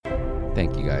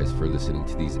Thank you guys for listening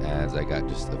to these ads. I got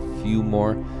just a few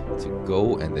more to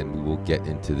go, and then we will get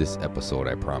into this episode,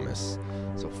 I promise.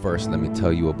 So first, let me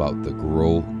tell you about the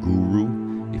Grow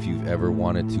Guru. If you've ever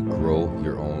wanted to grow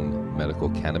your own medical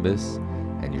cannabis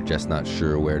and you're just not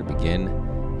sure where to begin,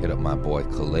 hit up my boy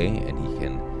Calais, and he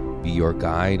can be your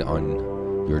guide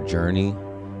on your journey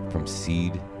from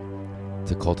seed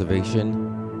to cultivation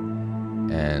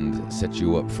and set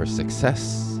you up for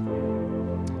success.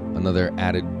 Another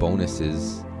added bonus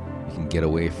is you can get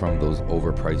away from those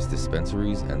overpriced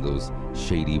dispensaries and those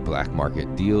shady black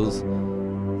market deals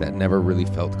that never really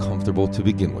felt comfortable to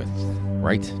begin with,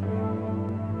 right?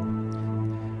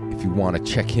 If you want to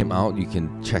check him out, you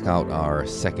can check out our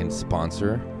second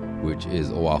sponsor, which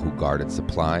is Oahu Garden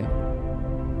Supply.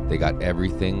 They got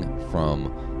everything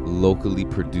from locally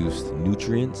produced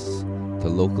nutrients to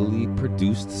locally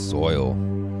produced soil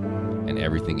and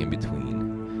everything in between.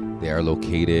 They are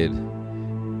located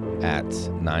at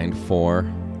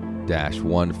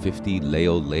 94-150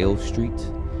 Leo Street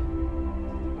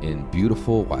in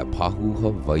beautiful Waipahu,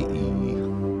 Hawaii.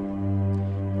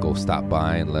 Go stop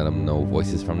by and let them know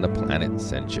Voices from the Planet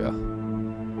sent ya.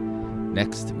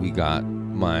 Next, we got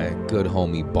my good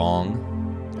homie Bong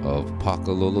of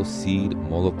Pakalolo Seed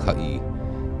Molokai.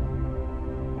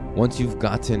 Once you've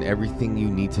gotten everything you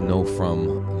need to know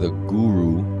from the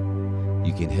guru,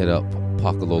 you can hit up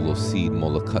Pakalolo Seed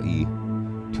Molokai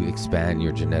to expand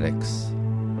your genetics.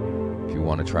 If you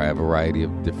want to try a variety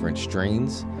of different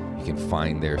strains, you can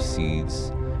find their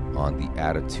seeds on the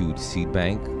Attitude Seed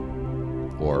Bank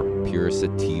or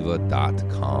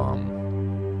puresativa.com.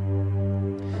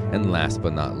 And last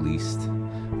but not least,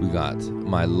 we got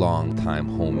my longtime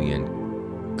homie and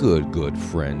good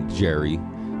friend Jerry,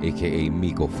 aka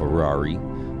Miko Ferrari,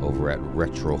 over at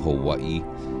Retro Hawaii,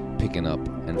 picking up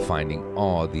and finding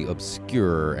all the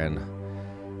obscure and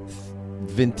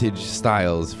vintage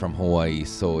styles from Hawaii.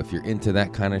 So if you're into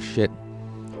that kind of shit,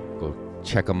 go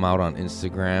check him out on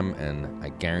Instagram, and I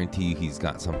guarantee you he's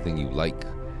got something you like.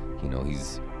 You know,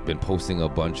 he's been posting a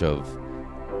bunch of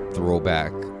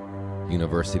throwback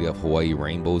University of Hawaii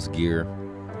Rainbows gear,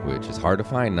 which is hard to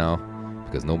find now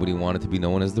because nobody wanted to be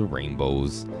known as the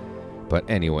Rainbows. But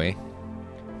anyway,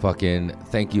 fucking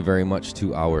thank you very much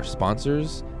to our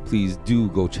sponsors. Please do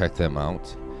go check them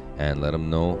out and let them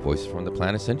know Voices from the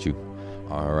Planet sent you.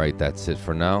 All right, that's it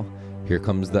for now. Here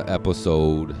comes the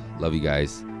episode. Love you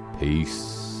guys.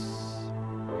 Peace.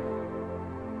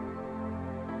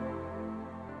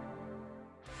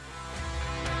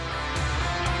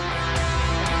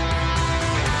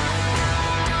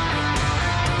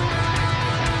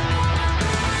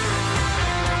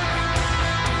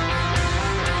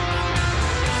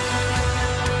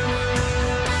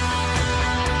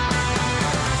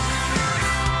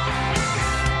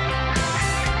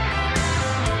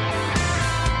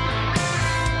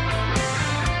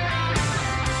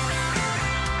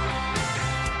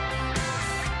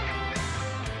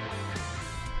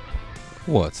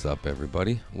 What's up,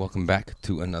 everybody? Welcome back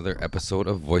to another episode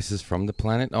of Voices from the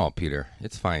Planet. Oh, Peter.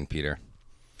 It's fine, Peter.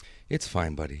 It's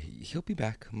fine, buddy. He'll be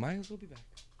back. Might as well be back.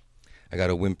 I got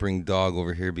a whimpering dog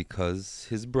over here because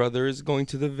his brother is going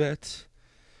to the vet.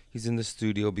 He's in the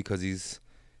studio because he's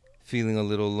feeling a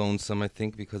little lonesome, I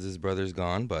think, because his brother's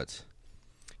gone. But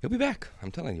he'll be back.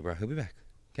 I'm telling you, bro. He'll be back.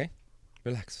 Okay?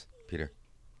 Relax, Peter.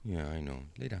 Yeah, I know.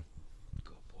 Lay down.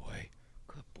 Good boy.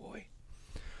 Good boy.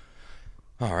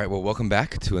 All right, well, welcome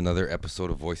back to another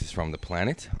episode of Voices from the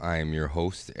Planet. I am your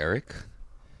host, Eric.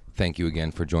 Thank you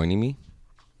again for joining me.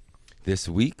 This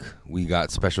week, we got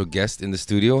special guest in the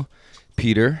studio,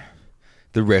 Peter,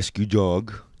 the rescue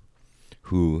dog,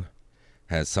 who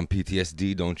has some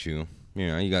PTSD, don't you? You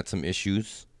know, you got some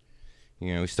issues.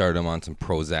 You know, we started him on some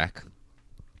Prozac,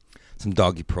 some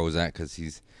doggy Prozac, because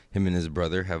him and his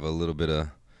brother have a little bit of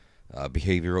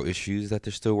behavioral issues that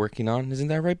they're still working on. Isn't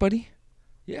that right, buddy?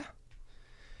 Yeah.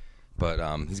 But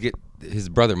his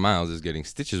brother Miles is getting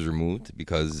stitches removed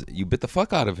because you bit the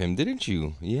fuck out of him, didn't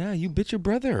you? Yeah, you bit your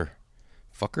brother,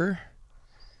 fucker.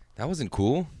 That wasn't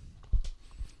cool.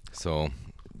 So,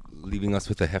 leaving us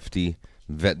with a hefty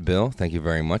vet bill. Thank you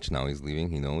very much. Now he's leaving.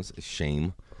 He knows.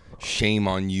 Shame. Shame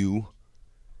on you.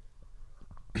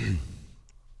 But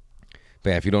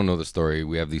yeah, if you don't know the story,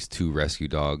 we have these two rescue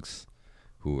dogs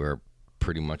who are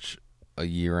pretty much a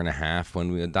year and a half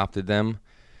when we adopted them.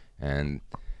 And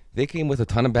they came with a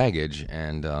ton of baggage,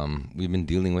 and we've been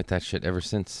dealing with that shit ever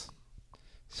since.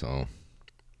 So,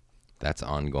 that's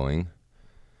ongoing.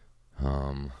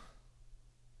 I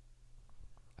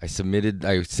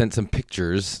sent some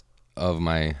pictures of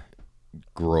my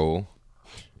grow,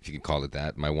 if you could call it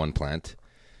that, my one plant,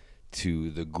 to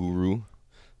the guru,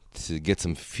 to get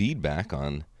some feedback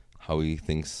on how he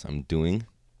thinks I'm doing.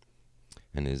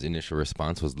 And his initial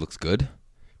response was, looks good.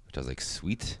 Which I was like,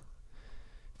 sweet.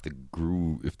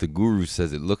 If the guru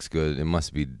says it looks good, it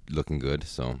must be looking good.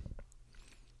 So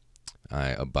I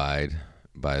abide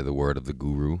by the word of the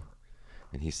guru.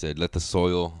 And he said, let the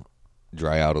soil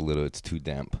dry out a little. It's too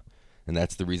damp. And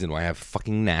that's the reason why I have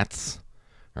fucking gnats.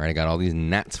 All right, I got all these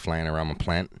gnats flying around my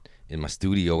plant in my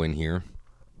studio in here.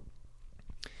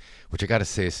 Which I got to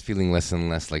say is feeling less and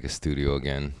less like a studio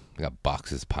again. I got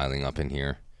boxes piling up in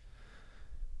here.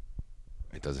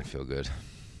 It doesn't feel good.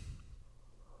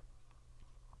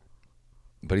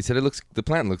 But he said the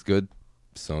plant looks good.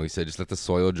 So he said just let the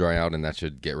soil dry out and that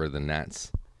should get rid of the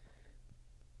gnats.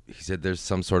 He said there's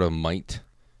some sort of mite,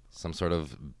 some sort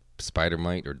of spider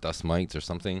mite or dust mites or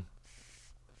something.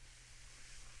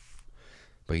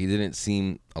 But he didn't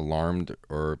seem alarmed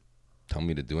or tell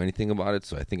me to do anything about it.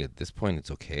 So I think at this point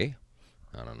it's okay.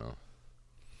 I don't know.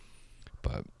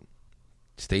 But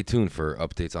stay tuned for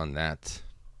updates on that.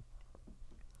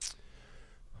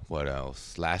 What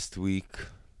else? Last week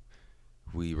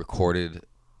we recorded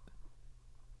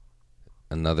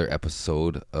another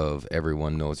episode of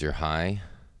Everyone Knows You're High.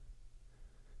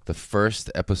 The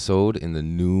first episode in the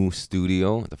new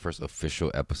studio, the first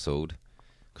official episode,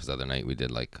 because the other night we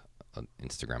did like an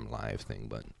Instagram live thing,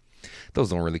 but those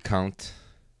don't really count.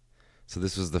 So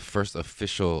this was the first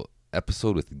official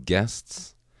episode with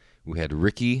guests. We had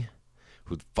Ricky,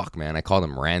 I called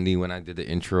him Randy when I did the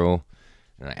intro.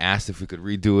 And I asked if we could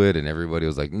redo it, and everybody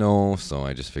was like, no. So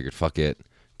I just figured, fuck it.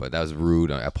 But that was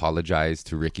rude. I apologized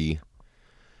to Ricky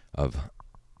of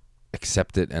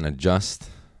Accept It and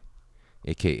Adjust,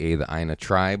 a.k.a. the Aina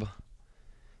Tribe.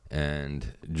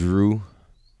 And Drew,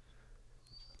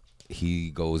 he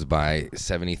goes by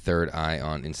 73rd Eye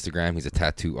on Instagram. He's a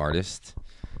tattoo artist.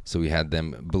 So we had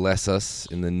them bless us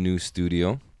in the new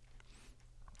studio.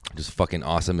 Just fucking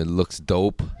awesome. It looks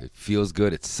dope. It feels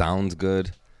good. It sounds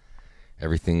good.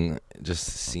 Everything just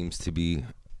seems to be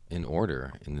in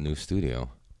order in the new studio.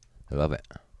 I love it.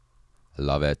 I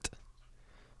love it.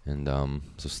 And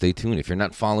so stay tuned. If you're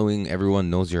not following Everyone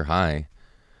Knows You're High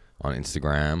on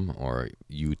Instagram or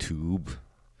YouTube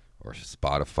or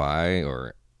Spotify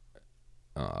or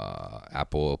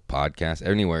Apple Podcasts,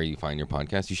 anywhere you find your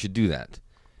podcast, you should do that.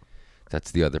 That's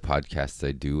the other podcasts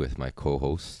I do with my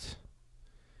co-host,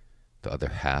 the other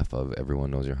half of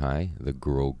Everyone Knows You're High, the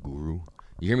Grow Guru.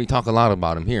 You hear me talk a lot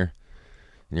about him here,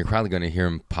 and you're probably going to hear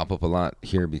him pop up a lot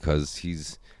here because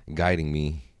he's guiding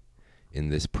me in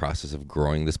this process of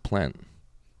growing this plant,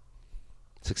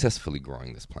 successfully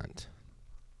growing this plant.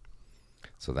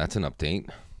 So that's an update.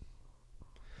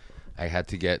 I had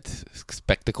to get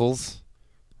spectacles.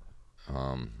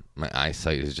 My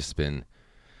eyesight has just been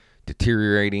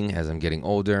deteriorating as I'm getting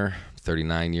older. I'm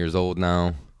 39 years old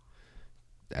now.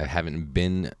 I haven't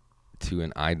been to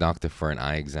an eye doctor for an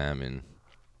eye exam in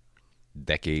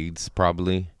decades,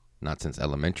 probably. Not since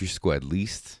elementary school, at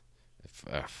least.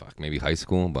 Maybe high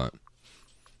school, but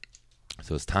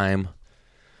so it's time.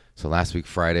 So last week,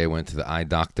 Friday, I went to the eye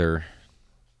doctor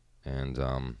and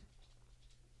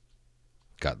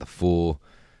got the full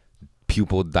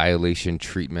pupil dilation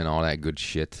treatment, all that good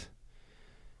shit.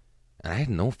 And I had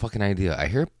no fucking idea. I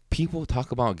hear people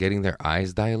talk about getting their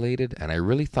eyes dilated, and I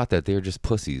really thought that they were just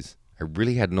pussies. I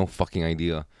really had no fucking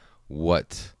idea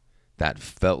what that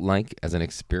felt like as an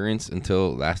experience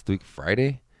until last week,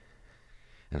 Friday.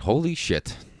 And holy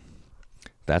shit,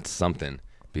 that's something,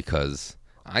 because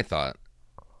I thought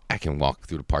I can walk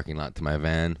through the parking lot to my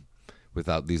van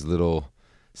without these little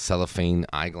cellophane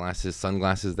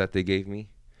sunglasses that they gave me.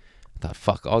 I thought,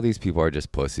 fuck, all these people are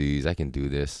just pussies. I can do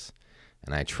this.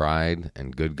 And I tried,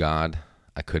 and good God,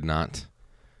 I could not.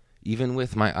 Even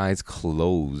with my eyes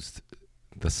closed,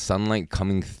 the sunlight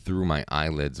coming through my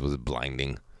eyelids was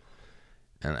blinding.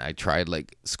 And I tried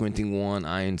like squinting one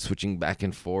eye and switching back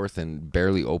and forth and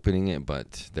barely opening it,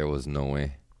 but there was no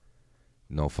way.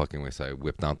 No fucking way. So I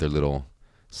whipped out their little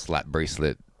slap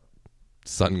bracelet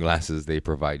sunglasses they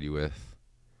provide you with.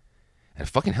 And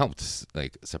it fucking helped,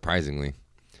 like, surprisingly.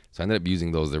 So I ended up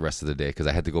using those the rest of the day because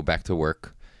I had to go back to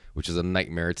work, which is a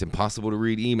nightmare. It's impossible to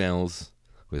read emails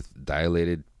with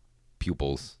dilated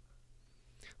pupils.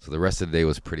 So the rest of the day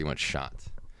was pretty much shot.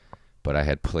 But I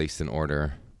had placed an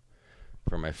order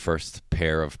for my first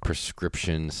pair of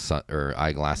prescription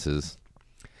eyeglasses.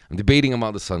 I'm debating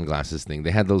about the sunglasses thing.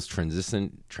 They had those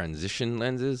transition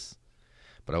lenses,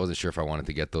 but I wasn't sure if I wanted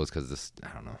to get those because this,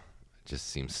 I don't know, it just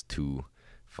seems too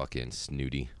fucking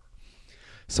snooty.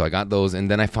 So I got those,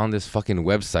 and then I found this fucking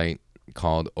website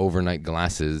called Overnight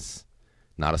Glasses,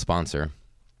 not a sponsor,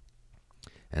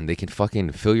 and they can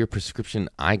fucking fill your prescription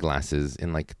eyeglasses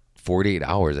in like 48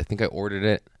 hours. I think I ordered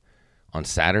it on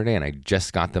Saturday, and I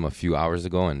just got them a few hours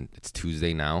ago, and it's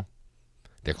Tuesday now.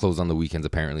 They're closed on the weekends,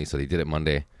 apparently, so they did it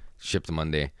Monday, shipped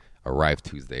Monday, arrived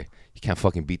Tuesday. You can't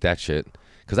fucking beat that shit.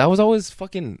 Because I was always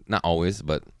fucking, not always,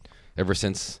 but ever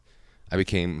since I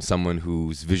became someone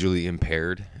who's visually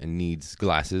impaired and needs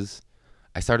glasses,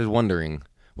 I started wondering,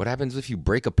 what happens if you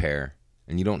break a pair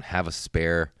and you don't have a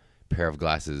spare pair of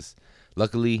glasses?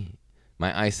 Luckily,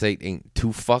 my eyesight ain't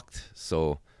too fucked,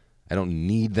 so I don't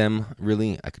need them,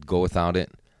 really. I could go without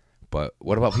it. But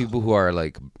what about people who are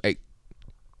like, hey,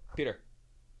 Peter,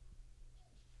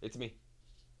 it's me.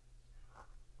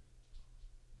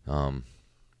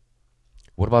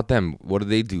 What about them? What do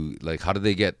they do? Like, how do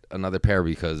they get another pair?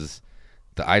 Because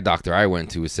the eye doctor I went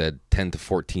to said 10 to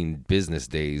 14 business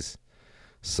days.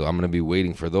 So I'm going to be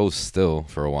waiting for those still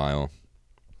for a while.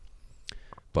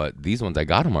 But these ones, I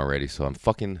got them already. So I'm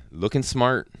fucking looking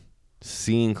smart,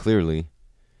 seeing clearly,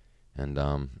 and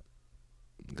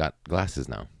got glasses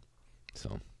now.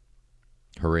 So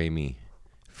hooray me.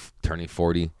 Turning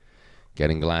 40,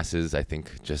 getting glasses. I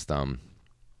think just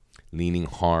leaning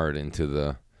hard into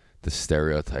the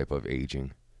stereotype of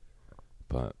aging.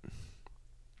 But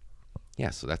yeah,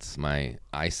 so that's my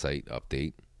eyesight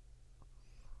update.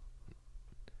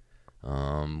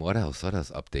 What else? What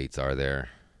else updates are there?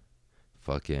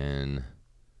 Fucking,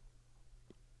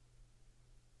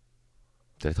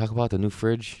 did I talk about the new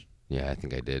fridge? Yeah, I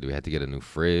think I did. We had to get a new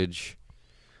fridge.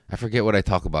 I forget what I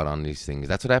talk about on these things.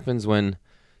 That's what happens when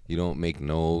you don't make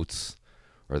notes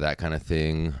or that kind of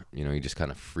thing. You know, you just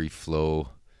kind of free flow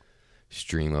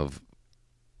stream of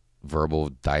verbal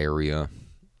diarrhea,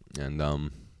 and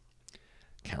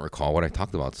can't recall what I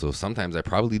talked about. So sometimes I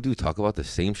probably do talk about the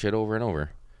same shit over and over.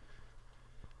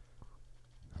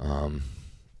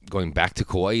 Going back to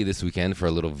Kauai this weekend for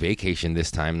a little vacation this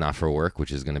time, not for work,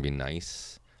 which is going to be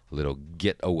nice. A little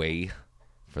getaway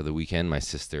for the weekend. My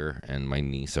sister and my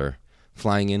niece are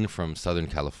flying in from Southern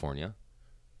California.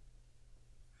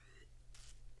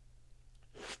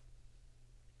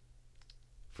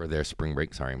 For their spring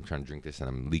break. Sorry, I'm trying to drink this and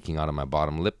I'm leaking out of my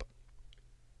bottom lip.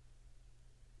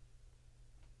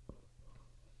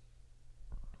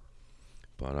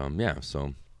 But yeah,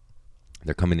 so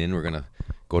they're coming in. We're going to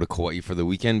go to Kauai for the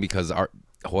weekend because our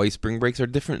Hawaii spring breaks are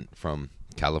different from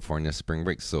California spring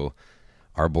breaks. So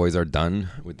our boys are done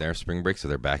with their spring break, so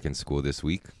they're back in school this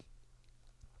week.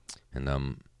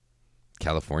 And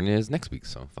California is next week,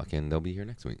 so fucking they'll be here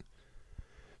next week.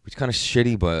 Which kind of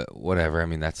shitty, but whatever. I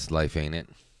mean, that's life, ain't it?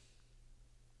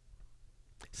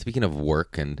 Speaking of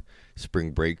work and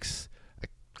spring breaks, I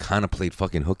kind of played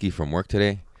fucking hooky from work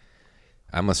today.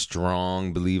 I'm a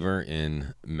strong believer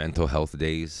in mental health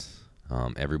days.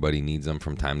 Everybody needs them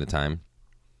from time to time.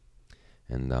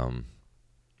 And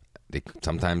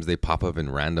sometimes they pop up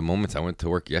in random moments. I went to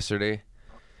work yesterday,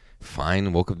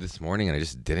 fine, woke up this morning, and I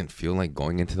just didn't feel like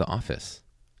going into the office.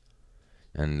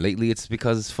 And lately it's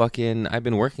because fucking I've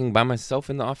been working by myself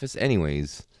in the office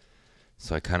anyways.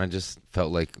 So I kind of just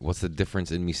felt like, what's the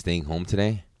difference in me staying home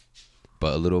today?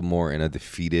 But a little more in a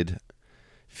defeated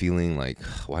feeling, like,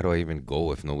 why do I even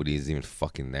go if nobody is even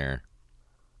fucking there?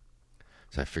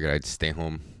 So I figured I'd stay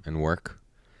home and work,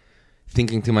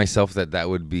 thinking to myself that that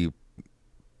would be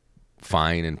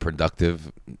fine and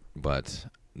productive, but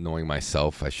knowing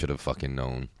myself, I should have fucking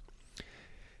known.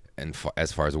 And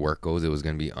as far as work goes, it was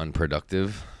going to be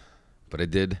unproductive, but I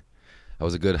did. I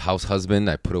was a good house husband.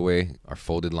 I put away our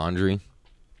folded laundry.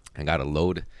 I got a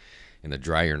load in the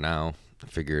dryer now. I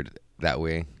figured that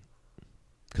way,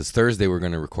 because Thursday we're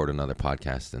going to record another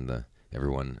podcast in the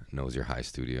Everyone Knows Your High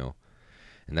studio.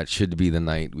 And that should be the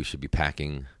night we should be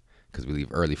packing, because we leave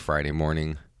early Friday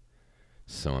morning.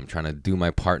 So I'm trying to do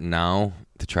my part now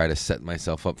to try to set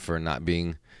myself up for not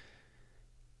being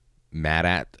mad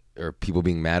at, or people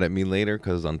being mad at me later,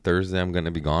 because on Thursday I'm going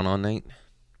to be gone all night.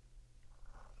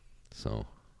 So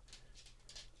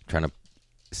trying to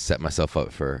set myself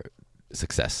up for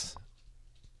success.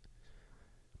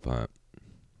 But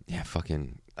yeah,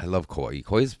 fucking, I love Kauai.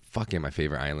 Kauai's fucking my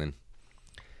favorite island.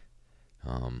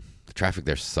 The traffic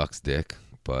there sucks dick,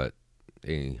 but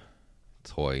hey,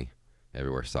 it's Hawaii.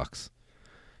 Everywhere sucks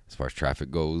as far as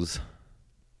traffic goes.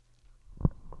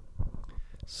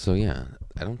 So yeah,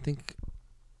 I don't think,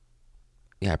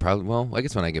 yeah, probably, well, I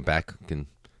guess when I get back, I can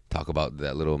talk about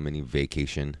that little mini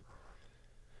vacation.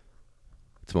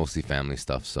 It's mostly family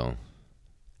stuff, so,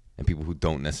 and people who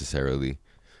don't necessarily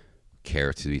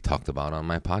care to be talked about on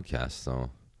my podcast, so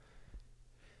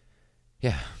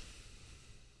yeah,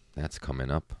 that's coming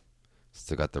up.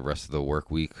 Still got the rest of the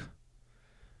work week.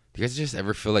 Do you guys just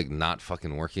ever feel like not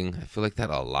fucking working? I feel like that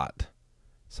a lot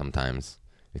sometimes.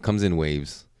 It comes in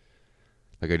waves.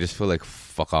 Like, I just feel like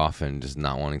fuck off and just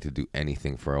not wanting to do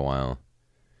anything for a while.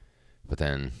 But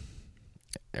then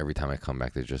every time I come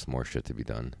back, there's just more shit to be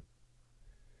done.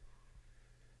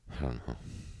 I don't know.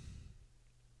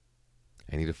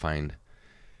 I need to find...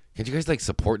 Can't you guys, like,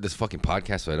 support this fucking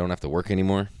podcast so I don't have to work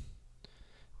anymore?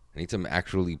 I need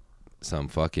some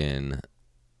fucking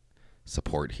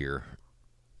support here.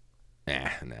 Nah.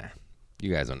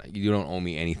 You guys you don't owe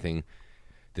me anything.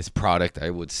 This product, I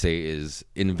would say, is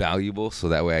invaluable, so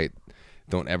that way I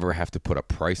don't ever have to put a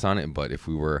price on it. But if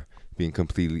we were being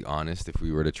completely honest, if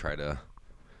we were to try to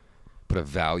put a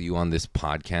value on this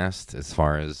podcast as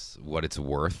far as what it's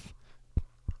worth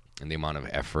and the amount of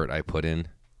effort I put in,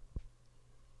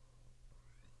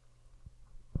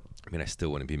 I mean, I still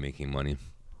wouldn't be making money.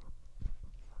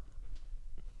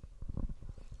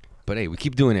 But hey, we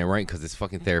keep doing it, right? Because it's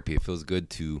fucking therapy. It feels good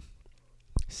to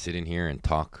sit in here and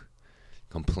talk,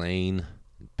 complain,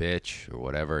 bitch, or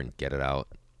whatever, and get it out.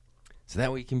 So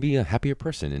that way you can be a happier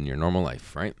person in your normal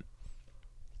life, right?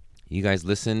 You guys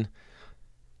listen,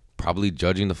 probably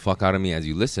judging the fuck out of me as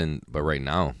you listen, but right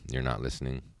now, you're not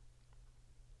listening.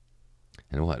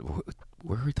 And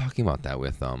where are we talking about that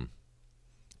with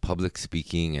public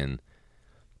speaking and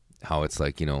how it's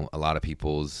like, a lot of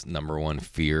people's number one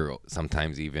fear,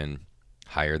 sometimes even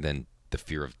higher than the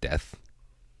fear of death.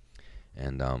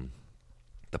 And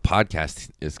the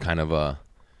podcast is kind of a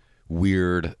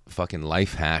weird fucking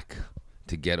life hack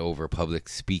to get over public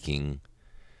speaking,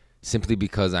 simply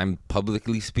because I'm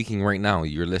publicly speaking right now.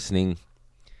 You're listening.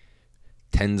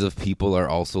 Tens of people are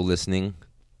also listening.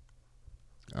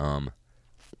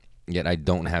 Yet I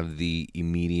don't have the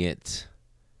immediate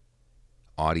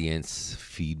audience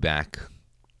feedback,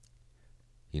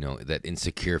 that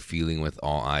insecure feeling with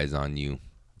all eyes on you,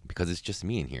 because it's just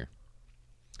me in here.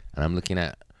 And I'm looking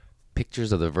at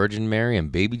pictures of the Virgin Mary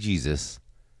and baby Jesus.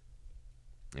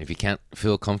 If you can't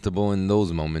feel comfortable in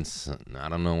those moments, I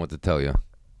don't know what to tell you.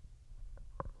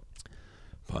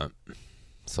 But,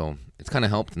 so, it's kind of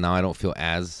helped. Now I don't feel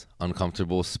as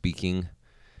uncomfortable speaking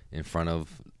in front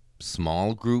of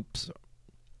small groups.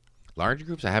 Large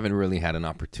groups, I haven't really had an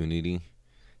opportunity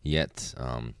yet.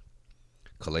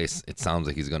 Calais, it sounds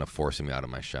like he's going to force me out of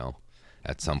my shell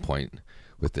at some point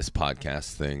with this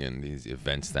podcast thing and these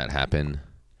events that happen.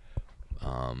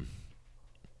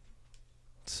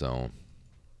 So,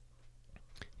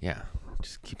 yeah,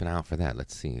 just keep an eye out for that.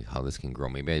 Let's see how this can grow.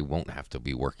 Maybe I won't have to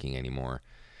be working anymore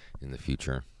in the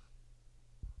future.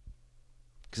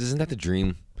 Because isn't that the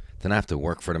dream? To not have to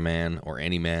work for the man or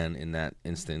any man in that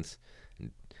instance.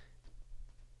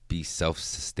 Be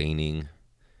self-sustaining.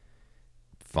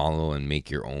 Follow and make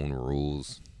your own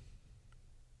rules.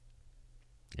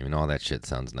 I mean, all that shit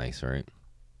sounds nice, right?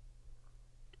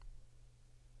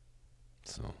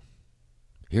 So,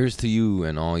 here's to you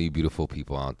and all you beautiful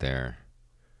people out there.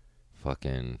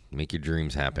 Fucking make your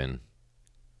dreams happen.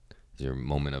 It's your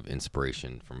moment of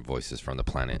inspiration from Voices from the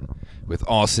Planet. With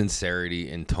all sincerity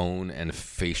in tone and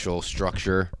facial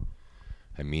structure,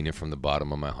 I mean it from the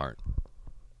bottom of my heart.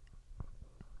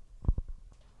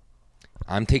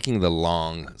 I'm taking the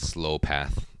long, slow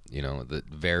path, the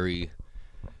very,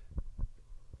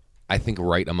 I think,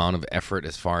 right amount of effort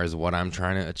as far as what I'm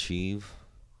trying to achieve.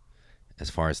 As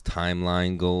far as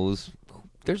timeline goes,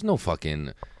 there's no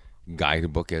fucking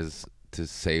guidebook as to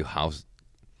say how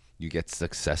you get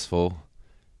successful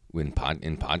in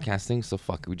podcasting. So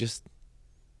fuck, we just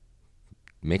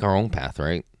make our own path,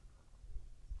 right?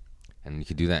 And you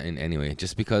could do that in any way.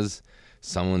 Just because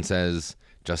someone says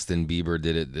Justin Bieber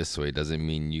did it this way doesn't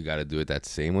mean you got to do it that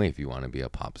same way if you want to be a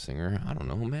pop singer. I don't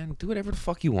know, man. Do whatever the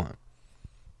fuck you want.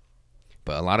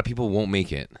 But a lot of people won't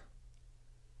make it.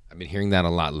 I've been hearing that a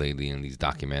lot lately in these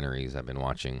documentaries I've been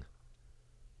watching.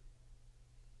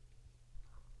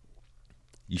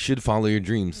 You should follow your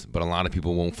dreams, but a lot of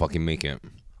people won't fucking make it.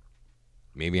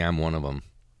 Maybe I'm one of them.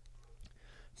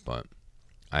 But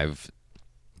I've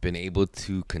been able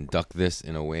to conduct this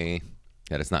in a way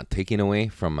that it's not taken away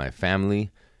from my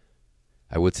family.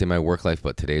 I would say my work life,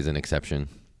 but today's an exception.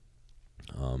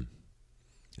 And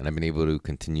I've been able to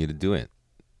continue to do it.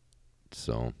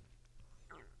 So,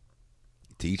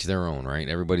 to each their own, right?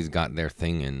 Everybody's got their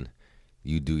thing, and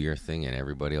you do your thing, and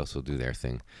everybody else will do their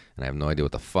thing. And I have no idea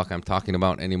what the fuck I'm talking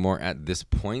about anymore at this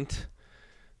point.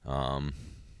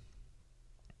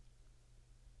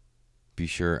 Be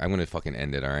sure, I'm going to fucking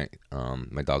end it, all right?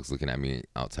 My dog's looking at me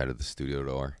outside of the studio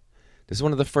door. This is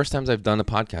one of the first times I've done a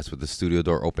podcast with the studio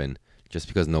door open, just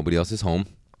because nobody else is home.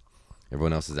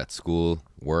 Everyone else is at school,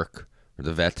 work, or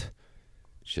the vet.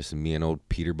 It's just me and old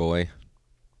Peter boy.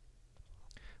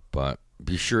 But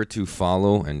be sure to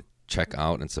follow and check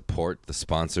out and support the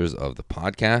sponsors of the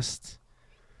podcast.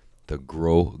 the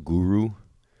Grow Guru.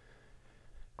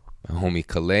 My homie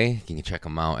Calais, you can check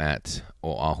him out at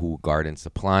Oahu Garden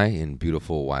Supply in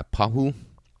beautiful Waipahu.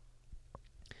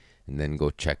 And then go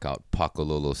check out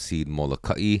Pakalolo Seed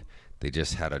Molokai. They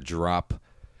just had a drop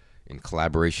in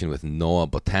collaboration with Noah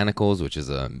Botanicals, which is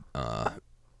a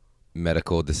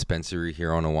medical dispensary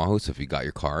here on Oahu. So if you got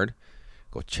your card,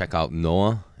 go check out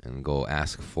Noah and go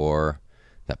ask for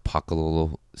that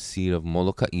Pakalolo Seed of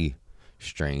Molokai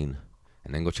strain.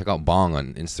 And then go check out Bong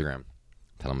on Instagram.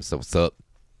 Tell him what's up.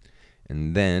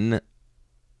 And then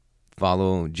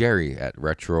follow Jerry at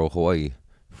Retro Hawaii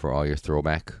for all your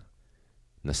throwback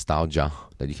nostalgia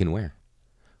that you can wear.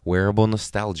 Wearable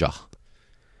nostalgia.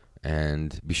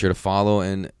 And be sure to follow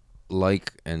and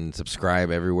like and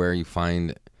subscribe everywhere you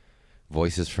find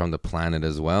Voices from the Planet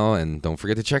as well. And don't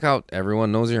forget to check out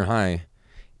Everyone Knows You're High.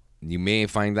 You may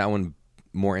find that one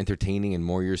more entertaining and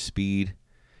more your speed.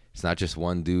 It's not just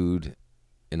one dude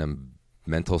in a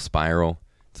mental spiral.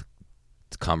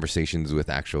 It's conversations with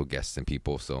actual guests and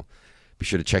people. So be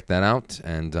sure to check that out.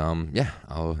 And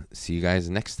I'll see you guys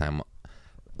next time.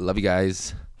 Love you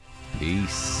guys.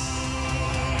 Peace.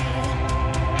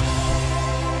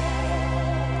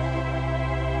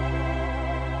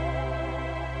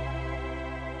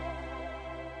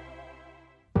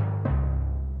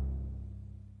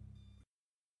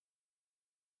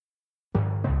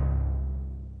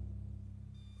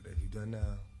 What have you done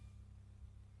now?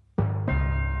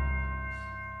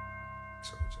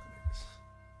 Told y'all niggas.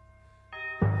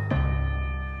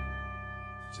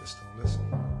 Just don't listen.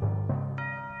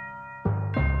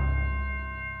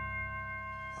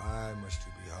 Why must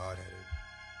you be hard-headed?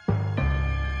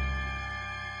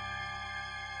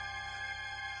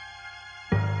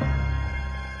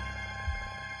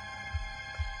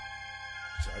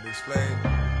 Try to explain,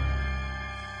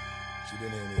 but you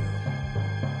didn't hear me though.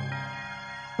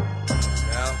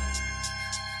 Now,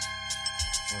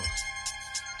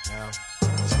 I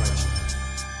must let you.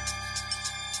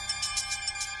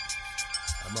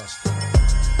 I must.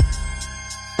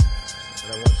 But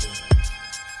I want to.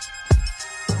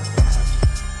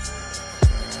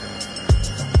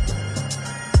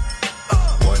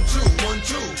 One,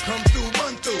 two, come through,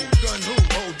 run through. Gun who?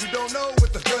 Oh, you don't know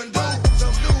what the gun do?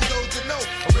 Some do, those that know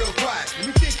are real quiet. When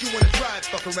you think you wanna try it,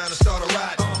 fuck around and start a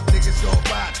ride. Niggas gon'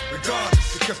 ride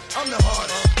regardless, because I'm the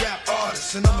hardest rap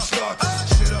artist, and I'ma start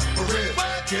this shit up for real.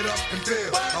 Get up and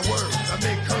feel my words. I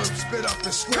make herbs spit up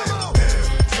and squeal.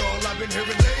 It's all I've been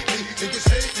hearing lately. Niggas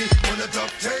hate me, wanna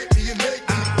duct tape me and make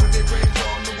me put their brains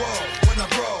on the wall when I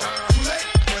brawl. Too late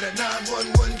for that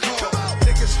 911 call.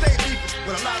 Niggas stay beefing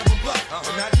with a lot of them bluff.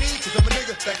 But not me, cause I'm a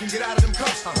nigga that can get out of them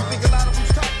cuffs. You think a lot of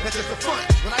them's tough? That's just a front.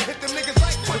 When I hit them niggas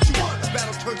like, what you want? The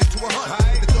battle turns into a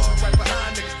hunt. The dog right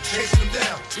behind niggas, chasing them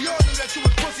down. We all knew that you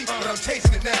was pussy, but I'm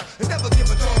chasing it now. And never give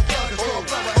a dog blood, cause dog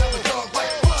blood, I have a dog like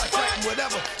blood. Fighting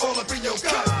whatever, all up in your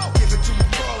gut. Give it to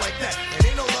them raw like that. And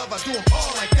ain't no love, I do them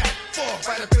all like that. Fall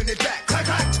right up in their back. Clack,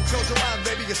 clack. Close your eyes,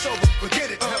 baby, you're sober.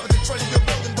 Forget it. Never in front of your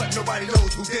building, but nobody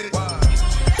knows who did it. Where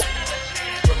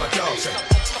my dogs at?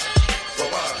 Where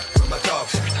my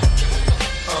dogs at?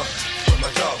 Where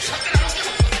my dogs at?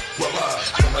 Where my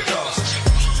dogs at?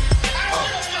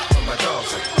 Where my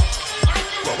dogs at?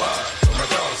 Where my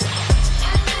dogs at?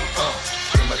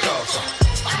 Where my dogs at?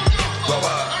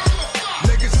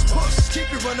 Niggas is pussies, keep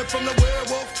you running from the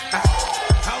werewolf.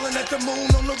 Howling at the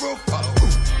moon on the roof.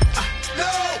 No!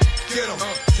 Get 'em.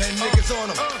 10 niggas on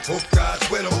 'em. Hope God's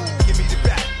with 'em. Give me the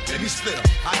back, let me split 'em.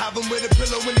 I have 'em with a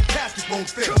pillow when the casket won't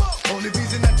fit 'em. Only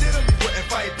reason I did 'em, he wouldn't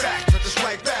fight back. But to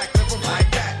strike back, never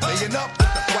like that. Laying up with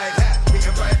the white hat,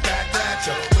 beating right back at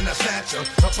ya. When I snatch 'em,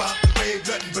 up out the wave,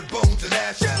 nothing but bones and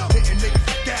ash. Hitting niggas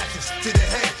with dashes to the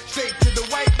head, straight to the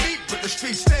white meat, but the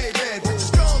streets stay red. Bitches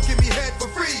strong, give me head for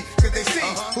free, cause they see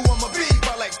who I'ma be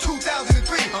by like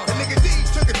 2003. A nigga D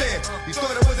took it there. He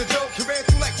thought it was a joke, he ran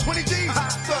through like 20 G's.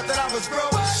 Thought that I was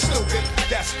broke, stupid.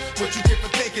 That's what you get for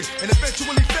thinking. And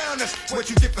eventually found that's what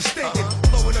you get for stinking.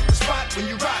 Blowing up the spot when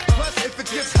you rock. Plus, if it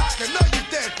gets hot, I know you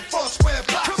dead. Four square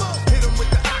blocks. Come on, hit 'em with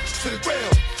the ox to the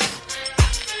grill.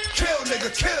 Kill, nigga,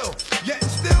 kill. Yet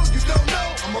and still, you don't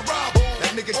know I'm a robber.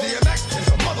 That nigga DMX is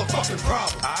a motherfucking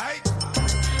problem. Alright?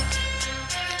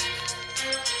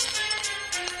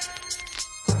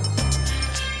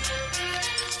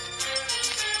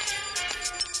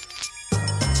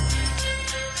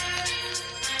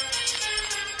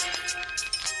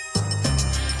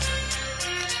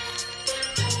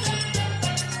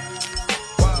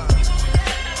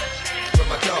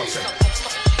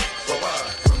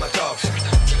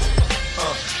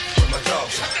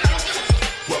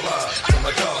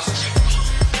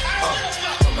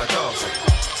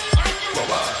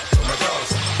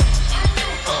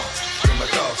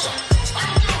 fuck.